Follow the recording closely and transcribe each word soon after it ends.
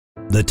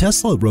The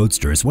Tesla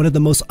Roadster is one of the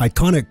most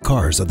iconic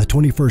cars of the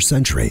 21st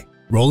century.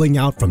 Rolling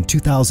out from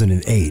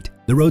 2008,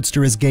 the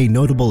Roadster has gained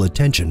notable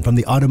attention from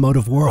the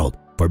automotive world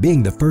for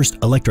being the first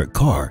electric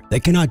car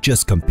that cannot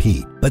just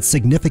compete, but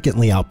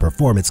significantly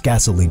outperform its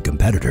gasoline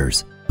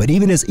competitors. But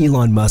even as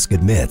Elon Musk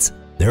admits,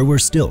 there were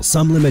still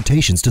some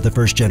limitations to the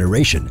first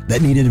generation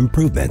that needed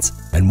improvements,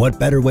 and what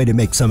better way to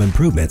make some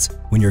improvements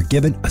when you're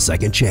given a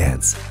second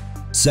chance?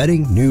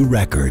 Setting new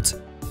records.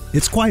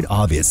 It's quite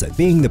obvious that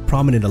being the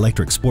prominent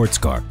electric sports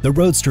car, the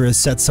Roadster has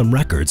set some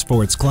records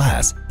for its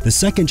class. The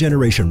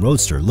second-generation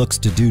Roadster looks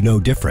to do no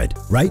different.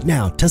 Right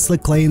now, Tesla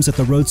claims that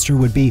the Roadster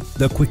would be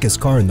the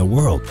quickest car in the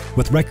world,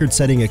 with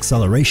record-setting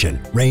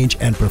acceleration, range,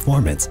 and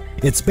performance.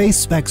 Its base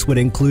specs would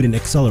include an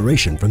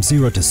acceleration from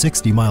 0 to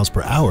 60 miles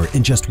per hour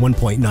in just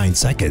 1.9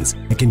 seconds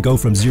and can go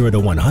from 0 to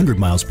 100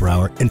 miles per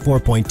hour in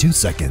 4.2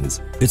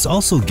 seconds. It's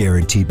also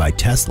guaranteed by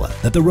Tesla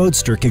that the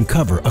Roadster can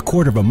cover a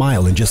quarter of a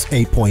mile in just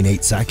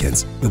 8.8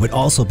 seconds. It would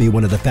also be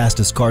one of the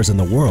fastest cars in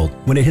the world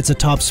when it hits a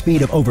top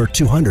speed of over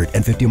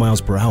 250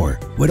 miles per hour.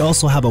 It would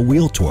also have a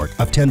wheel torque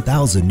of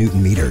 10,000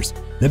 Newton meters.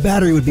 The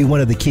battery would be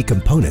one of the key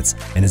components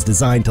and is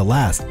designed to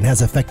last and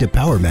has effective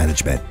power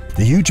management.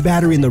 The huge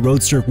battery in the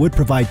Roadster would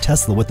provide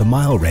Tesla with a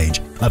mile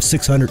range of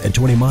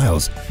 620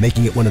 miles,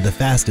 making it one of the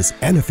fastest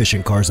and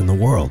efficient cars in the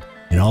world.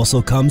 It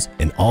also comes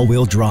in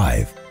all-wheel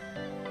drive.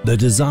 The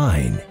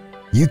design.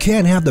 You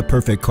can't have the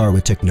perfect car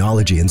with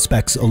technology and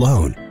specs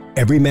alone.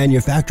 Every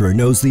manufacturer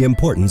knows the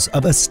importance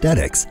of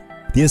aesthetics.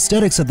 The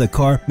aesthetics of the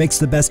car makes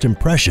the best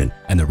impression,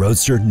 and the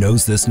Roadster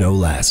knows this no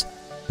less.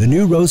 The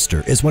new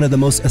Roadster is one of the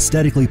most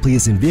aesthetically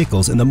pleasing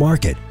vehicles in the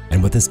market,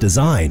 and with its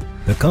design,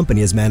 the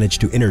company has managed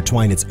to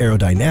intertwine its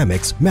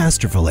aerodynamics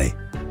masterfully.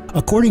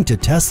 According to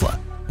Tesla,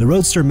 the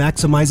Roadster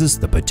maximizes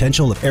the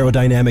potential of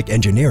aerodynamic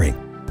engineering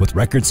with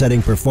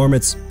record-setting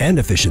performance and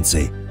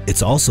efficiency.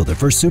 It's also the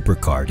first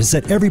supercar to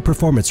set every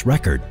performance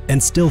record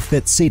and still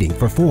fit seating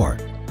for 4.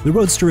 The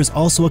Roadster is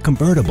also a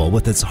convertible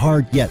with its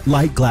hard yet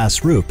light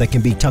glass roof that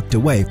can be tucked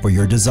away for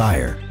your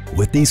desire.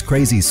 With these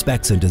crazy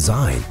specs and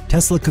design,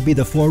 Tesla could be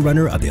the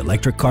forerunner of the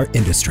electric car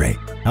industry.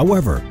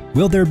 However,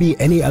 will there be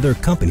any other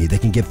company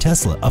that can give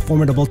Tesla a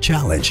formidable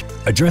challenge,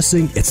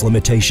 addressing its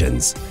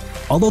limitations?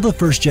 Although the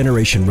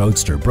first-generation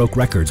Roadster broke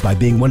records by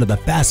being one of the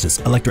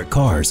fastest electric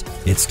cars,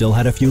 it still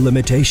had a few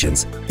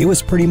limitations. It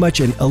was pretty much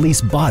an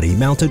Elise body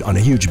mounted on a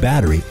huge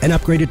battery and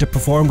upgraded to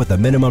perform with the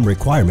minimum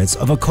requirements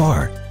of a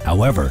car.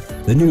 However,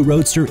 the new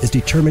Roadster is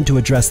determined to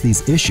address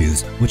these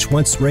issues, which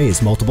once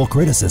raised multiple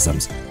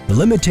criticisms. The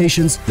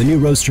limitations the new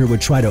Roadster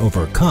would try to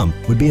overcome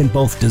would be in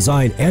both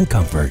design and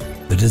comfort.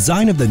 The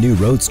design of the new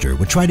Roadster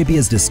would try to be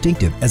as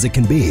distinctive as it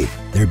can be.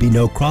 There'd be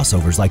no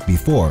crossovers like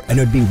before, and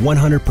it would be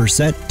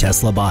 100%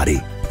 Tesla body.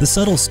 The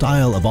subtle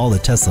style of all the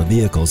Tesla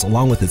vehicles,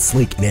 along with its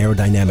sleek and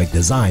aerodynamic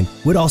design,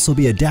 would also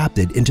be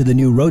adapted into the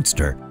new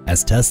Roadster,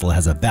 as Tesla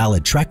has a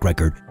valid track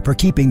record for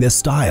keeping this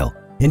style.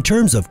 In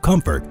terms of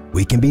comfort,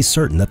 we can be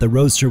certain that the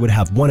Roadster would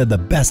have one of the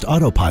best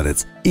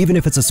autopilots, even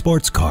if it's a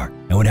sports car,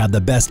 and would have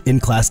the best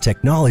in-class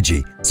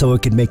technology, so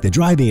it could make the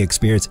driving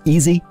experience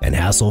easy and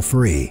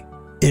hassle-free.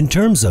 In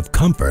terms of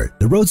comfort,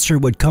 the Roadster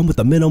would come with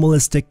a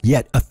minimalistic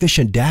yet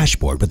efficient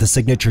dashboard with a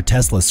signature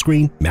Tesla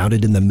screen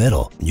mounted in the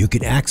middle. You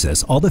can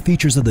access all the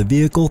features of the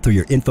vehicle through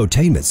your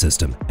infotainment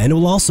system, and it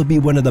will also be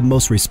one of the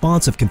most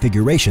responsive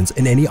configurations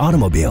in any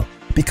automobile.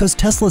 Because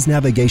Tesla's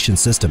navigation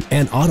system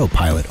and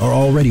autopilot are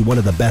already one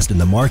of the best in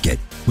the market,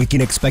 we can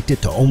expect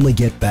it to only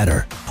get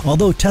better.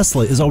 Although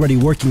Tesla is already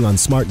working on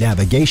smart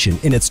navigation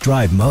in its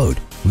drive mode,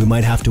 we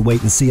might have to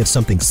wait and see if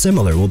something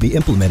similar will be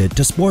implemented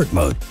to sport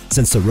mode,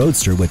 since the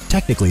Roadster would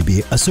technically be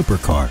a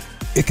supercar.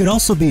 It could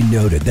also be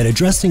noted that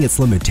addressing its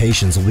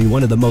limitations will be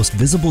one of the most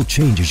visible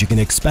changes you can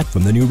expect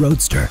from the new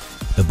Roadster.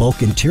 The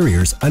bulk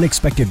interiors,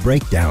 unexpected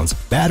breakdowns,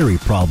 battery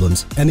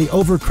problems, and the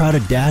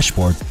overcrowded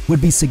dashboard would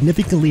be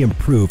significantly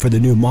improved for the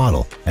new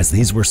model, as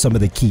these were some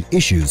of the key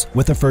issues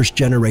with the first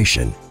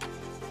generation.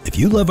 If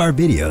you love our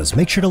videos,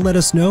 make sure to let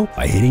us know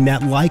by hitting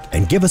that like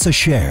and give us a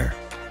share.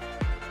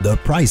 The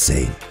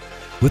pricing.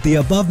 With the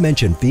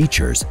above-mentioned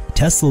features,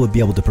 Tesla would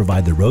be able to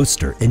provide the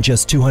Roadster in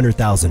just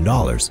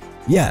 $200,000.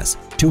 Yes,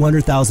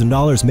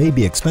 $200,000 may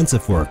be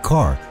expensive for a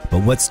car,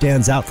 but what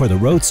stands out for the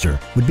Roadster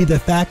would be the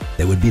fact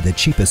that it would be the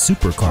cheapest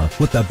supercar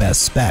with the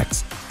best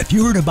specs. If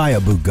you were to buy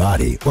a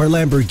Bugatti or a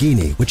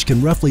Lamborghini, which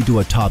can roughly do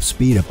a top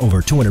speed of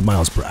over 200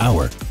 miles per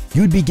hour,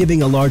 you'd be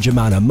giving a large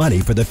amount of money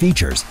for the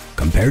features.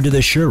 Compared to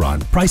the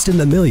Chiron, priced in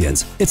the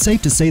millions, it's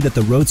safe to say that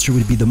the Roadster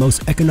would be the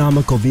most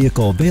economical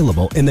vehicle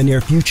available in the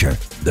near future.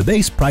 The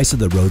base price of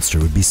the Roadster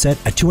would be set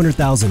at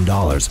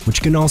 $200,000,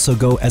 which can also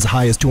go as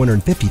high as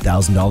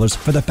 $250,000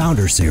 for the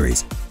Founder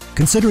Series.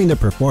 Considering the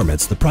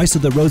performance, the price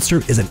of the Roadster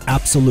is an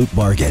absolute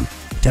bargain.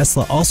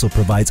 Tesla also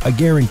provides a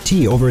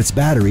guarantee over its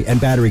battery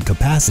and battery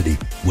capacity,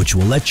 which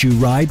will let you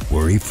ride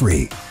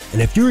worry-free.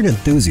 And if you're an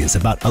enthusiast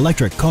about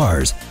electric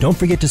cars, don't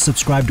forget to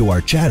subscribe to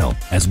our channel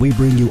as we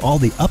bring you all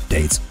the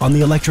updates on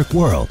the electric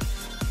world.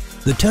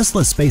 The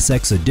Tesla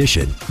SpaceX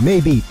Edition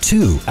may be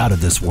too out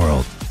of this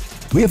world.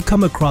 We have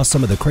come across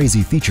some of the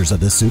crazy features of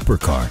this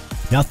supercar,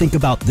 Now think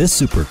about this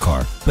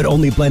supercar, but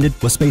only blended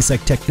with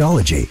SpaceX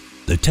technology.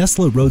 The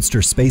Tesla Roadster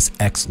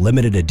SpaceX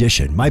Limited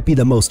Edition might be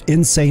the most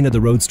insane of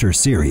the Roadster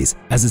series,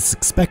 as it's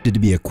expected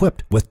to be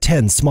equipped with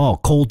 10 small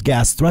cold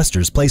gas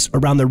thrusters placed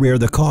around the rear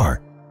of the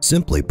car.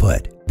 Simply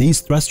put,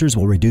 these thrusters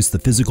will reduce the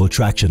physical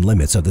traction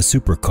limits of the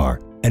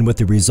supercar, and with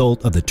the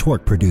result of the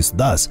torque produced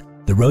thus,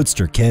 the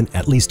Roadster can,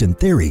 at least in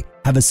theory,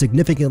 have a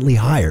significantly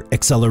higher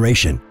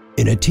acceleration.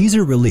 In a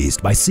teaser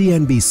released by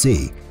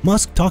CNBC,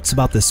 Musk talks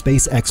about the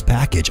SpaceX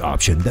package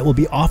option that will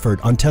be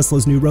offered on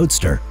Tesla's new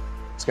Roadster.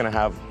 It's going to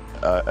have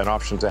an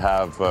option to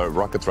have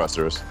rocket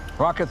thrusters.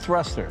 Rocket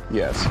thruster?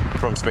 Yes,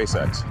 from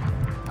SpaceX.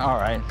 All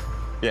right.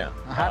 Yeah.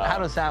 How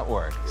does that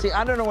work? See,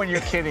 I don't know when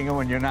you're kidding and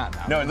when you're not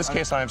now. No, in this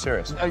case, I am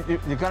serious. You're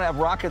going to have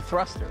rocket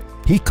thruster?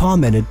 He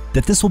commented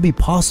that this will be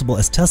possible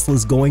as Tesla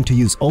is going to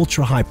use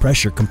ultra-high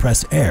pressure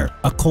compressed air,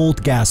 a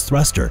cold gas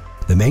thruster.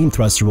 The main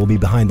thruster will be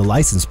behind the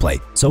license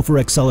plate, so for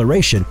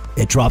acceleration,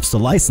 it drops the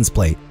license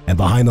plate, and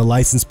behind the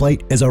license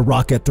plate is a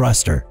rocket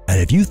thruster. And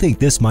if you think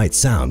this might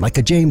sound like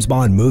a James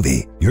Bond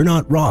movie, you're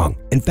not wrong.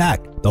 In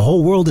fact, the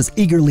whole world is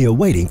eagerly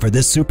awaiting for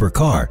this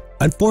supercar.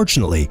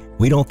 Unfortunately,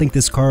 we don't think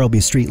this car will be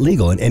street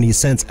legal in any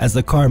sense, as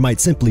the car might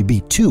simply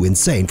be too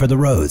insane for the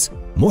roads.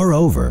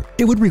 Moreover,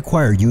 it would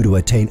require you to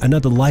attain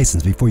another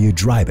license before you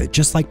drive it,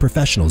 just like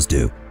professionals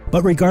do.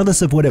 But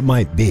regardless of what it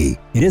might be,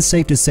 it is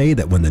safe to say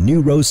that when the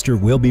new Roadster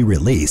will be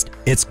released,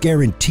 it's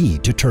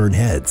guaranteed to turn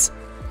heads.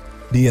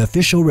 The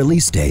official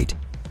release date.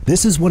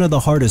 This is one of the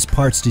hardest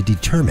parts to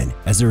determine,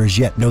 as there is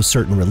yet no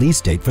certain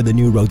release date for the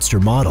new Roadster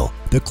model.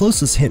 The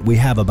closest hint we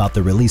have about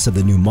the release of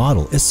the new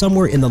model is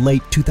somewhere in the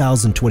late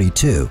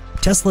 2022.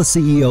 Tesla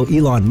CEO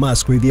Elon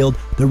Musk revealed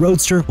the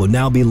Roadster will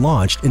now be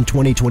launched in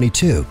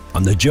 2022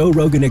 on the Joe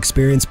Rogan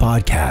Experience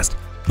podcast.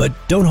 But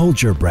don't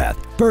hold your breath.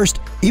 First,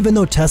 even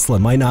though Tesla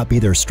might not be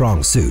their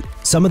strong suit,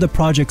 some of the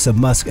projects of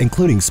Musk,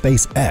 including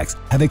SpaceX,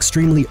 have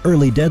extremely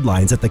early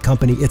deadlines that the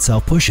company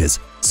itself pushes.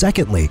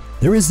 Secondly,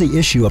 there is the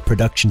issue of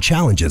production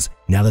challenges.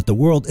 Now that the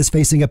world is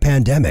facing a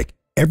pandemic,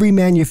 every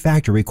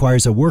manufacturer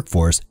requires a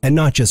workforce, and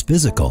not just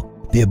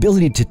physical. The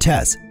ability to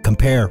test,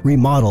 compare,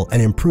 remodel,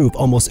 and improve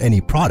almost any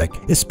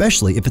product,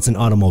 especially if it's an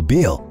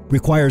automobile,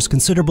 requires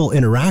considerable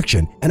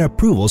interaction and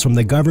approvals from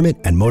the government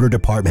and motor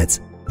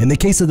departments. In the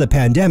case of the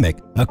pandemic,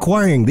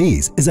 acquiring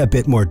these is a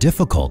bit more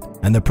difficult,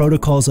 and the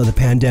protocols of the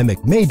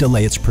pandemic may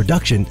delay its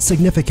production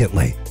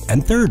significantly.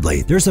 And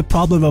thirdly, there's a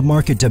problem of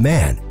market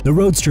demand. The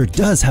Roadster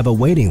does have a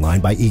waiting line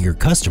by eager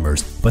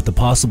customers, but the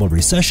possible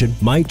recession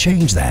might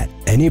change that.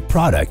 Any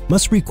product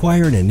must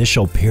require an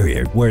initial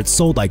period where it's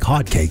sold like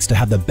hotcakes to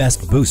have the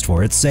best boost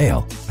for its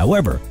sale.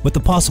 However, with the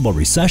possible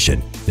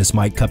recession, this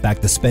might cut back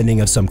the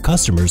spending of some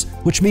customers,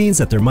 which means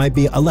that there might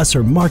be a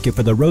lesser market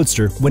for the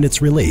Roadster when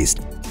it's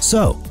released.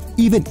 So,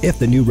 even if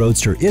the new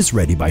Roadster is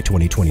ready by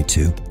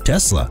 2022,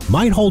 Tesla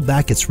might hold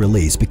back its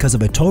release because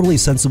of a totally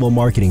sensible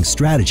marketing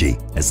strategy,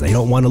 as they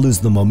don't want to lose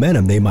the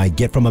momentum they might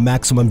get from a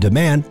maximum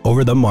demand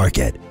over the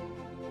market.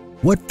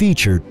 What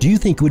feature do you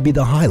think would be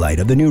the highlight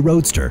of the new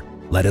Roadster?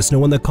 Let us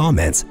know in the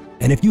comments.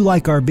 And if you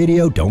like our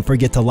video, don't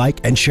forget to like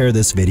and share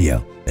this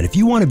video. And if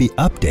you want to be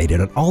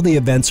updated on all the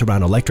events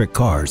around electric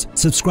cars,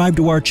 subscribe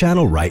to our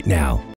channel right now.